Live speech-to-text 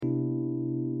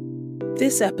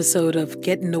This episode of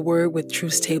Get in the Word with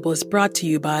Truth Table is brought to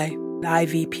you by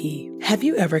IVP. Have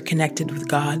you ever connected with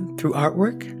God through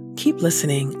artwork? Keep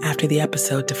listening after the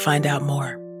episode to find out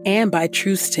more. And by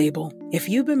Truth Table. If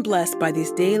you've been blessed by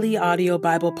these daily audio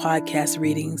Bible podcast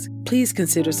readings, please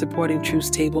consider supporting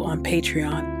Truth Table on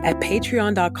Patreon at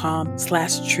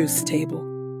patreon.com/truthstable.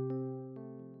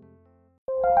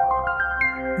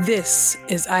 This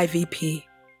is IVP.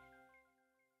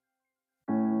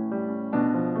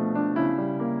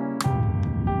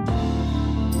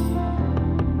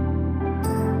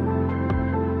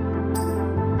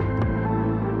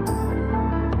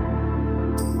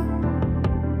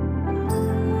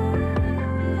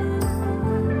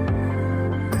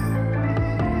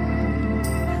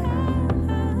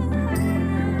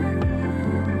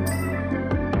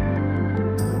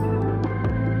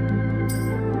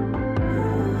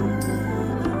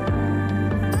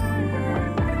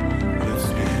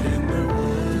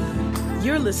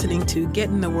 You're listening to Get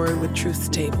in the Word with Truth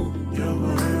Table. Your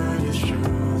word is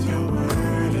truth, your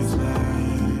word is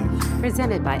life.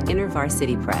 Presented by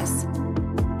InterVarsity Press.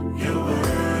 Your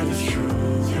word is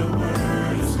truth, your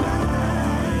word is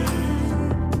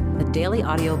life. The Daily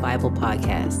Audio Bible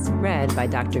Podcast, read by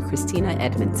Dr. Christina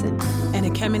Edmondson. And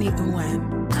Ekemini Uwan.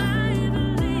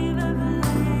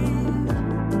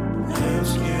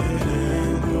 Let's get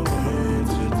in the word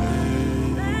today.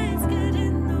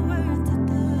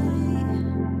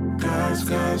 God's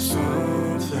got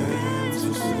something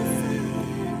to say.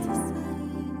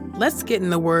 Let's get in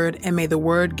the Word, and may the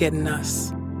Word get in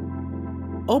us.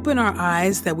 Open our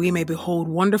eyes that we may behold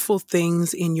wonderful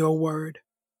things in your Word.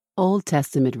 Old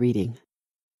Testament reading.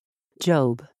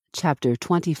 Job, chapter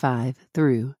 25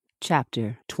 through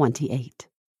chapter 28.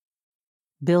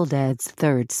 Bildad's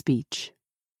third speech.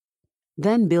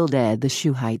 Then Bildad the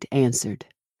Shuhite answered,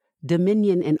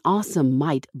 Dominion and awesome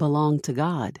might belong to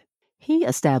God. He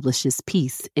establishes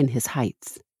peace in his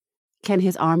heights. Can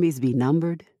his armies be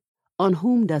numbered? On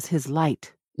whom does his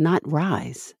light not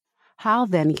rise? How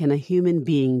then can a human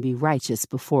being be righteous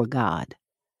before God?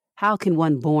 How can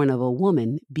one born of a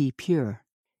woman be pure?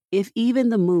 If even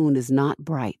the moon is not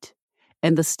bright,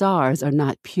 and the stars are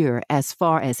not pure as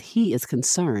far as he is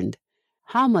concerned,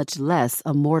 how much less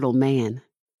a mortal man,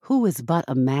 who is but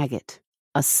a maggot,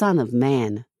 a son of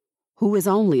man, who is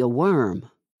only a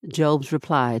worm? Job's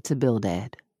reply to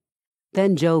Bildad.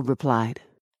 Then Job replied,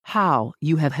 How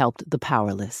you have helped the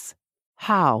powerless.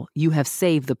 How you have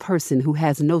saved the person who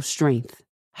has no strength.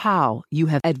 How you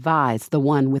have advised the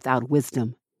one without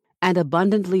wisdom, and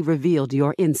abundantly revealed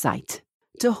your insight.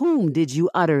 To whom did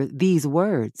you utter these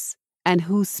words, and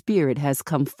whose spirit has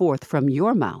come forth from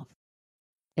your mouth?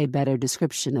 A better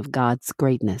description of God's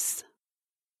greatness.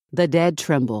 The dead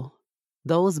tremble,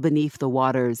 those beneath the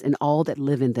waters and all that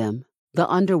live in them. The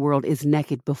underworld is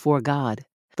naked before God.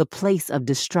 The place of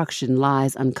destruction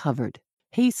lies uncovered.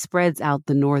 He spreads out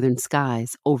the northern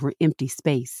skies over empty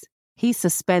space. He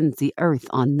suspends the earth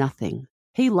on nothing.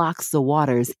 He locks the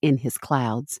waters in his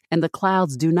clouds, and the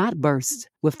clouds do not burst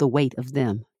with the weight of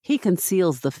them. He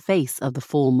conceals the face of the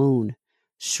full moon,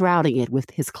 shrouding it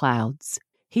with his clouds.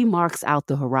 He marks out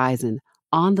the horizon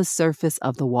on the surface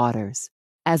of the waters,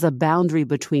 as a boundary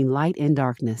between light and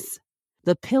darkness.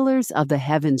 The pillars of the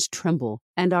heavens tremble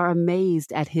and are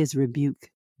amazed at his rebuke.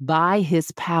 By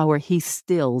his power he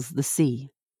stills the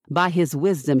sea. By his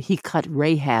wisdom he cut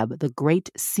Rahab, the great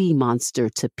sea monster,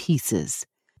 to pieces.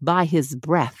 By his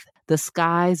breath the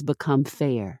skies become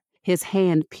fair. His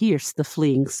hand pierced the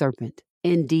fleeing serpent.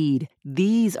 Indeed,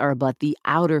 these are but the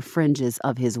outer fringes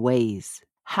of his ways.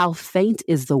 How faint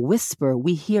is the whisper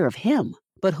we hear of him,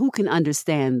 but who can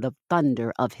understand the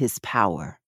thunder of his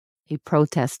power? A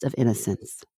protest of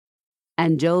innocence.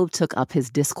 And Job took up his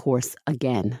discourse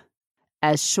again.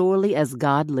 As surely as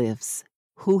God lives,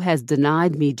 who has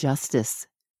denied me justice,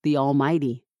 the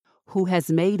Almighty, who has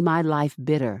made my life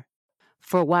bitter.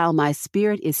 For while my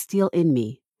spirit is still in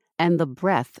me, and the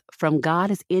breath from God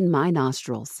is in my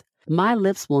nostrils, my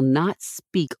lips will not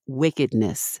speak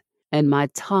wickedness, and my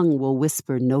tongue will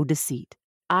whisper no deceit.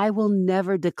 I will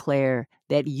never declare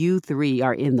that you three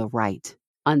are in the right.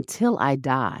 Until I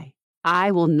die,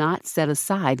 I will not set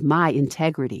aside my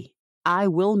integrity. I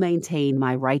will maintain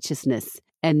my righteousness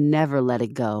and never let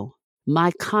it go. My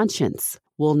conscience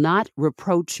will not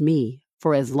reproach me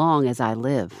for as long as I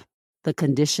live. The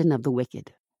condition of the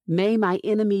wicked. May my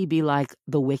enemy be like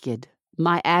the wicked,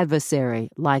 my adversary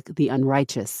like the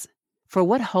unrighteous. For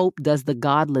what hope does the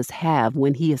godless have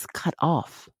when he is cut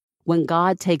off? When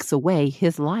God takes away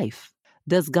his life?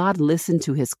 Does God listen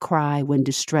to his cry when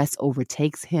distress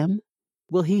overtakes him?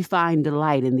 Will he find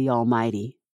delight in the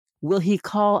Almighty? Will he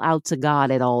call out to God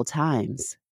at all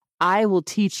times? I will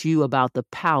teach you about the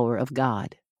power of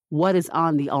God. What is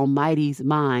on the Almighty's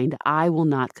mind, I will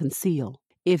not conceal.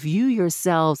 If you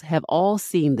yourselves have all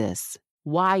seen this,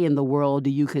 why in the world do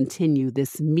you continue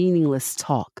this meaningless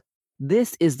talk?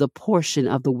 This is the portion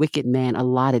of the wicked man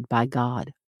allotted by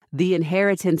God, the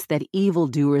inheritance that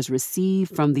evildoers receive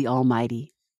from the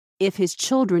Almighty. If his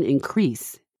children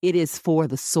increase, it is for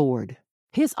the sword.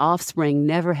 His offspring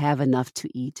never have enough to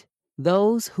eat.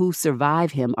 Those who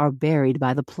survive him are buried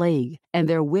by the plague, and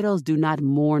their widows do not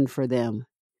mourn for them.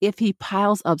 If he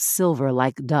piles up silver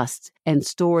like dust and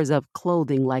stores up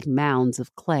clothing like mounds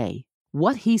of clay,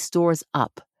 what he stores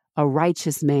up, a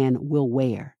righteous man will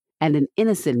wear, and an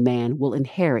innocent man will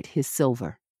inherit his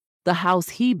silver. The house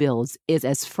he builds is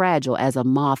as fragile as a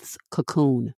moth's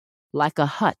cocoon, like a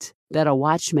hut that a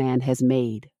watchman has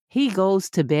made. He goes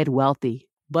to bed wealthy,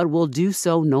 but will do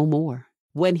so no more.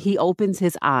 When he opens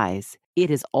his eyes,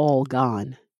 it is all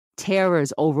gone.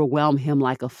 Terrors overwhelm him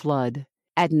like a flood.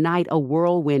 At night, a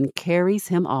whirlwind carries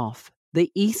him off. The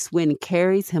east wind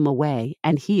carries him away,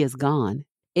 and he is gone.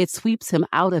 It sweeps him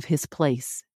out of his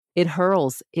place. It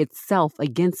hurls itself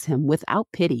against him without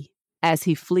pity. As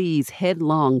he flees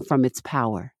headlong from its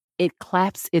power, it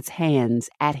claps its hands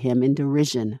at him in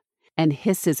derision and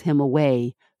hisses him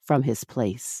away from his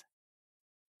place.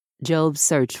 Job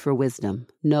searched for wisdom,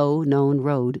 no known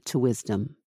road to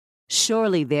wisdom.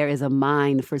 Surely there is a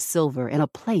mine for silver in a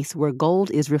place where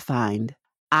gold is refined.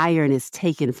 Iron is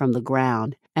taken from the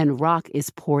ground, and rock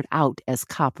is poured out as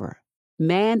copper.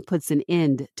 Man puts an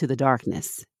end to the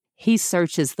darkness. He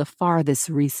searches the farthest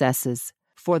recesses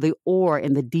for the ore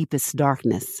in the deepest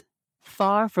darkness.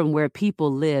 Far from where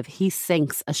people live, he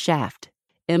sinks a shaft.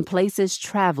 In places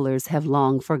travelers have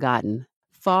long forgotten.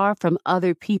 Far from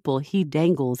other people, he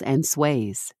dangles and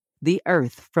sways. The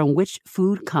earth from which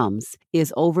food comes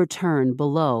is overturned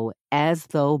below as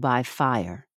though by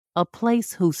fire. A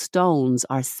place whose stones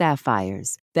are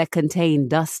sapphires that contain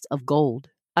dust of gold.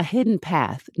 A hidden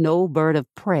path no bird of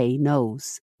prey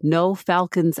knows. No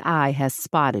falcon's eye has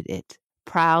spotted it.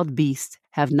 Proud beasts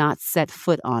have not set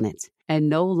foot on it, and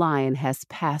no lion has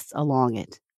passed along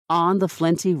it. On the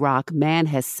flinty rock man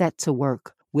has set to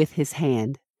work with his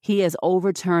hand. He has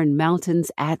overturned mountains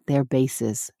at their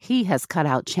bases. He has cut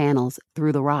out channels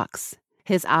through the rocks.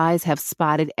 His eyes have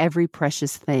spotted every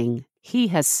precious thing. He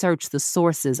has searched the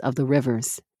sources of the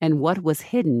rivers, and what was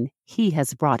hidden he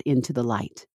has brought into the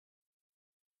light.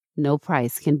 No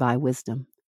price can buy wisdom.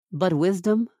 But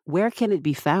wisdom, where can it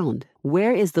be found?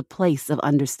 Where is the place of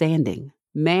understanding?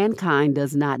 Mankind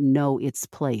does not know its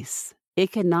place.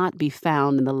 It cannot be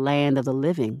found in the land of the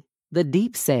living. The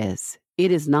deep says,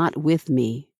 "It is not with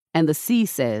me," and the sea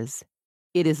says,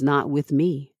 "It is not with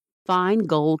me." Fine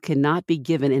gold cannot be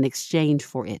given in exchange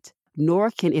for it, nor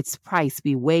can its price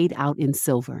be weighed out in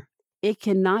silver. It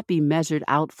cannot be measured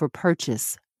out for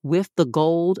purchase with the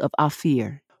gold of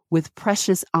Ophir, with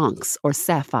precious onyx or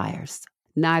sapphires.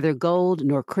 Neither gold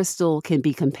nor crystal can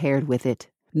be compared with it,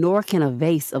 nor can a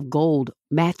vase of gold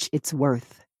match its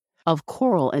worth. Of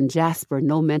coral and jasper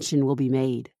no mention will be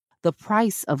made. The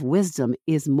price of wisdom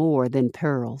is more than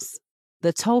pearls.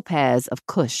 The topaz of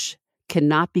Cush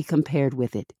cannot be compared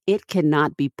with it. It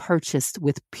cannot be purchased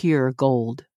with pure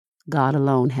gold. God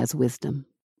alone has wisdom.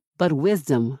 But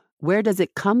wisdom, where does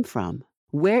it come from?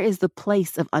 Where is the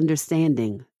place of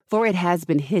understanding? For it has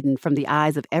been hidden from the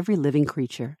eyes of every living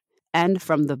creature, and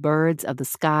from the birds of the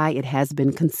sky it has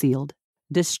been concealed.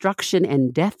 Destruction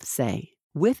and death say,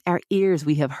 "With our ears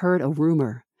we have heard a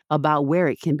rumor about where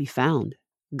it can be found."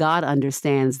 God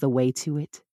understands the way to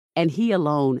it, and he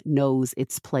alone knows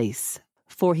its place.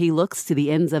 For he looks to the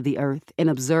ends of the earth and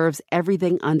observes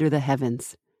everything under the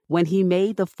heavens. When he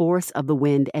made the force of the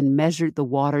wind and measured the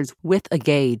waters with a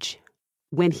gauge,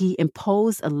 when he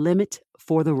imposed a limit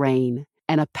for the rain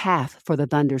and a path for the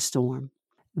thunderstorm,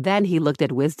 then he looked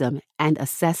at wisdom and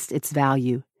assessed its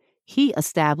value. He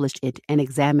established it and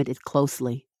examined it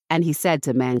closely. And he said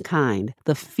to mankind,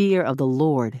 "The fear of the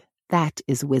Lord, that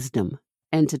is wisdom.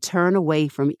 And to turn away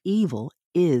from evil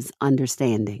is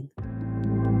understanding."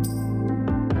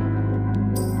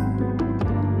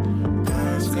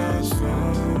 God's got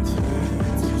something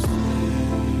to say.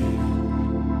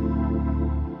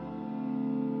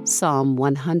 Psalm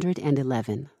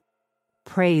 111.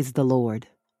 Praise the Lord.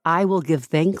 I will give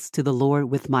thanks to the Lord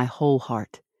with my whole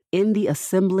heart, in the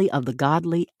assembly of the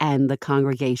godly and the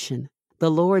congregation.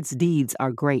 The Lord's deeds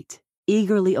are great,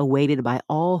 eagerly awaited by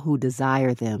all who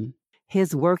desire them.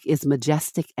 His work is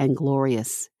majestic and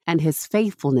glorious, and his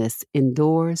faithfulness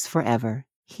endures forever.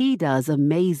 He does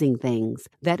amazing things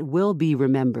that will be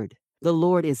remembered. The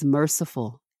Lord is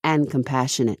merciful and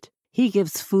compassionate. He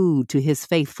gives food to his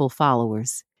faithful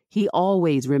followers. He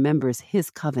always remembers his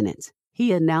covenant.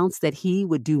 He announced that he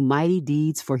would do mighty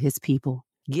deeds for his people,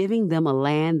 giving them a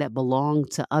land that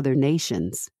belonged to other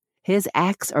nations. His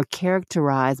acts are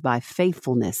characterized by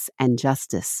faithfulness and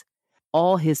justice.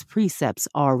 All his precepts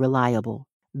are reliable.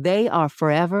 They are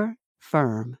forever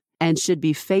firm and should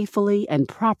be faithfully and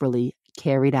properly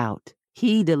carried out.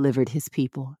 He delivered his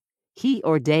people. He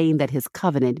ordained that his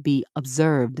covenant be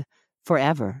observed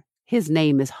forever. His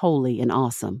name is holy and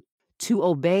awesome. To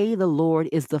obey the Lord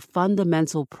is the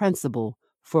fundamental principle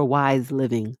for wise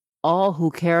living. All who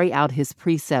carry out his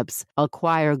precepts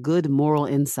acquire good moral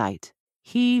insight.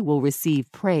 He will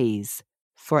receive praise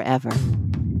forever.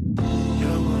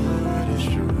 Your word is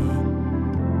true.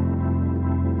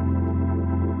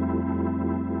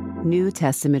 New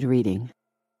Testament reading.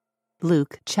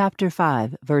 Luke chapter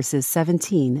 5, verses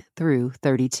 17 through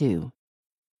 32.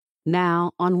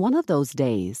 Now, on one of those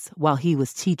days, while he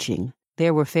was teaching,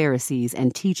 there were Pharisees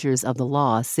and teachers of the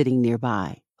law sitting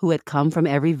nearby, who had come from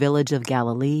every village of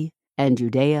Galilee and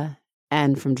Judea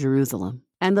and from Jerusalem.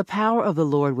 And the power of the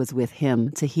Lord was with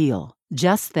him to heal.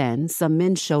 Just then, some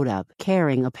men showed up,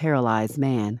 carrying a paralyzed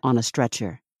man on a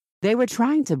stretcher. They were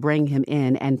trying to bring him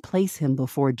in and place him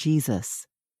before Jesus.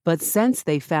 But since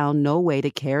they found no way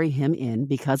to carry him in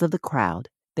because of the crowd,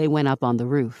 they went up on the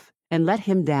roof and let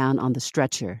him down on the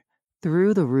stretcher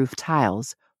through the roof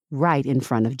tiles right in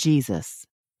front of Jesus.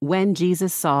 When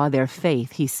Jesus saw their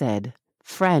faith, he said,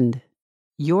 "Friend,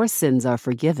 your sins are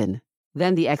forgiven."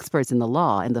 Then the experts in the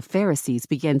law and the Pharisees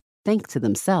began to think to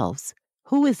themselves,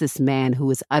 "Who is this man who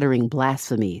is uttering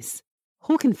blasphemies?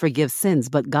 Who can forgive sins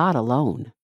but God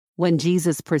alone?" When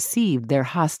Jesus perceived their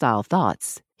hostile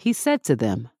thoughts, he said to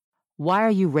them, "Why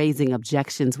are you raising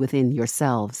objections within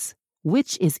yourselves?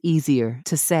 Which is easier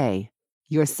to say,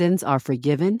 'Your sins are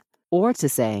forgiven,' or to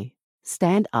say,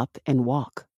 'Stand up and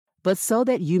walk'? But so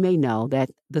that you may know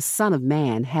that the Son of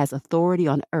Man has authority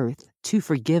on earth to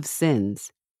forgive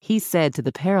sins," he said to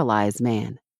the paralyzed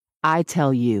man, "I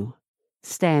tell you,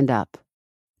 stand up,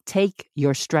 take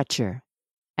your stretcher,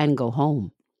 and go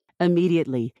home."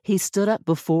 Immediately he stood up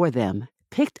before them,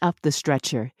 picked up the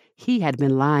stretcher he had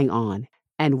been lying on,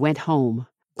 and went home,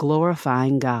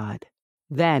 glorifying God.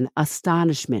 Then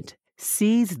astonishment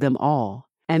seized them all,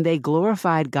 and they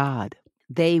glorified God.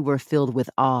 They were filled with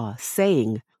awe,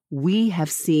 saying, "We have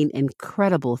seen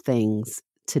incredible things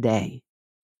today."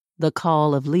 The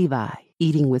call of Levi,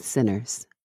 eating with sinners.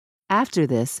 After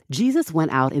this, Jesus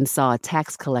went out and saw a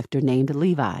tax collector named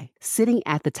Levi sitting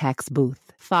at the tax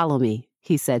booth. "Follow me,"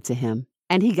 he said to him.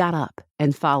 And he got up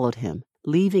and followed him,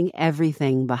 leaving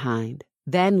everything behind.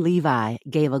 Then Levi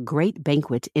gave a great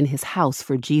banquet in his house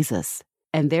for Jesus,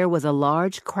 and there was a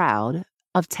large crowd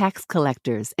of tax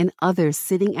collectors and others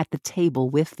sitting at the table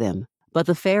with them. But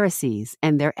the Pharisees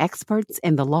and their experts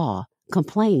in the law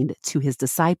complained to his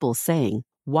disciples, saying,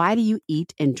 "Why do you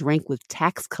eat and drink with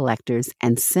tax collectors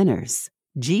and sinners?"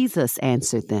 Jesus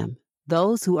answered them,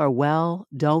 "Those who are well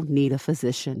don't need a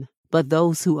physician, but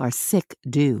those who are sick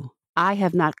do. I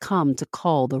have not come to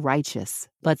call the righteous,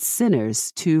 but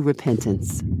sinners to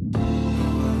repentance."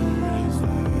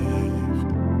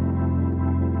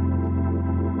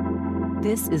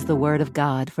 This is the word of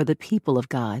God for the people of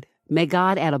God. May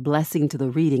God add a blessing to the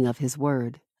reading of his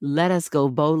word. Let us go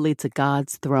boldly to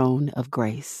God's throne of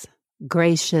grace.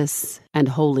 Gracious and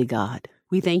holy God,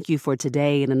 we thank you for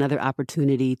today and another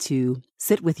opportunity to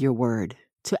sit with your word,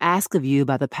 to ask of you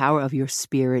by the power of your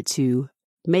Spirit to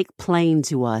make plain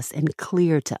to us and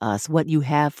clear to us what you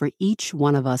have for each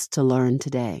one of us to learn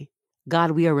today.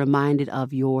 God, we are reminded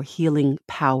of your healing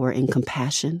power and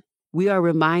compassion. We are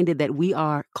reminded that we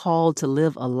are called to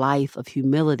live a life of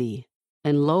humility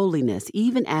and lowliness,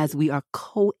 even as we are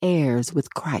co-heirs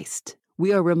with Christ.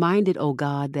 We are reminded, O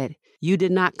God, that you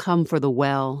did not come for the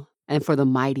well and for the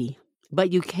mighty,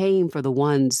 but you came for the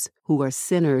ones who are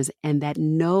sinners and that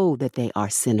know that they are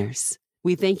sinners.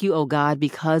 We thank you, O God,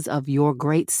 because of your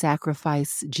great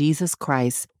sacrifice, Jesus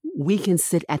Christ, we can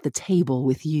sit at the table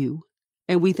with you.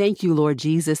 And we thank you, Lord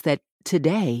Jesus, that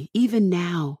today, even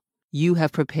now, you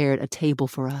have prepared a table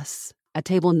for us, a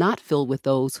table not filled with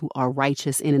those who are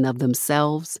righteous in and of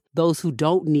themselves, those who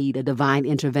don't need a divine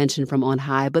intervention from on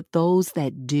high, but those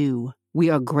that do. We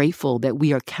are grateful that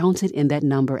we are counted in that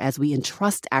number as we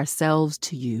entrust ourselves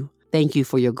to you. Thank you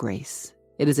for your grace.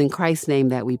 It is in Christ's name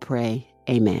that we pray.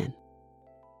 Amen.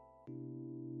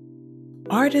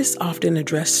 Artists often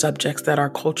address subjects that our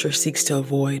culture seeks to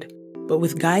avoid, but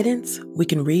with guidance, we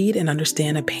can read and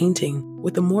understand a painting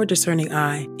with a more discerning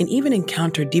eye and even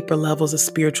encounter deeper levels of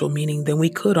spiritual meaning than we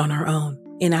could on our own.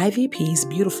 In IVP's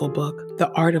beautiful book,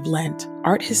 The Art of Lent,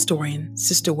 art historian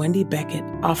Sister Wendy Beckett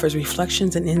offers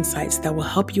reflections and insights that will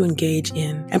help you engage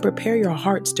in and prepare your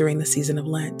hearts during the season of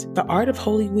Lent. The Art of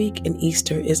Holy Week and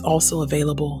Easter is also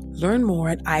available. Learn more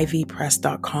at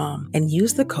ivpress.com and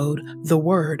use the code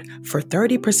THEWORD for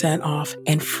 30% off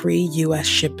and free U.S.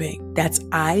 shipping. That's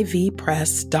ivpress.com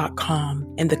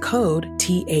and the code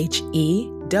THEWORD.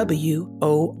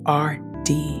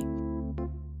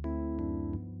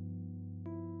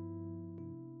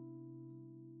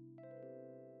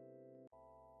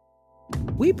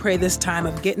 We pray this time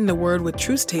of Getting the Word with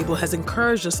Truth Table has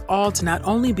encouraged us all to not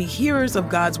only be hearers of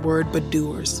God's Word, but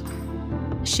doers.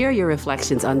 Share your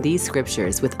reflections on these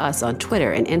scriptures with us on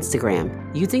Twitter and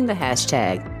Instagram using the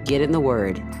hashtag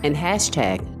 #GetInTheWord and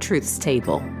hashtag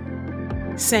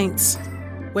 #TruthsTable. Saints,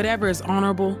 whatever is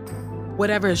honorable,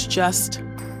 whatever is just,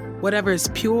 whatever is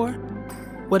pure,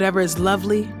 whatever is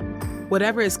lovely,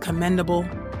 whatever is commendable,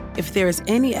 if there is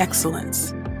any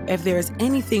excellence, if there is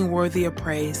anything worthy of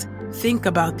praise, think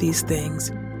about these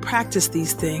things, practice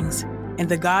these things, and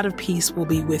the God of peace will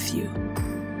be with you.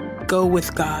 Go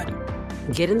with God.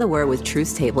 Get in the Word with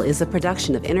Truth Table is a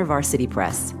production of InterVarsity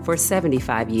Press. For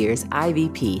 75 years,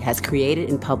 IVP has created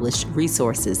and published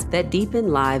resources that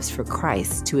deepen lives for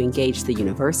Christ to engage the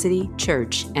university,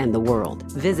 church, and the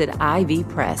world. Visit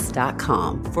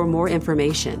ivpress.com for more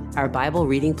information. Our Bible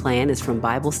reading plan is from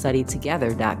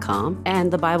BibleStudyTogether.com,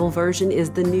 and the Bible version is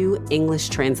the New English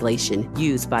translation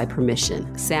used by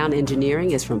permission. Sound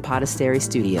engineering is from Podastery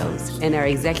Studios, and our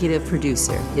executive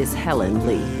producer is Helen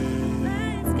Lee.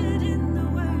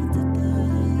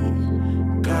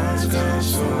 God's got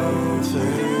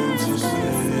something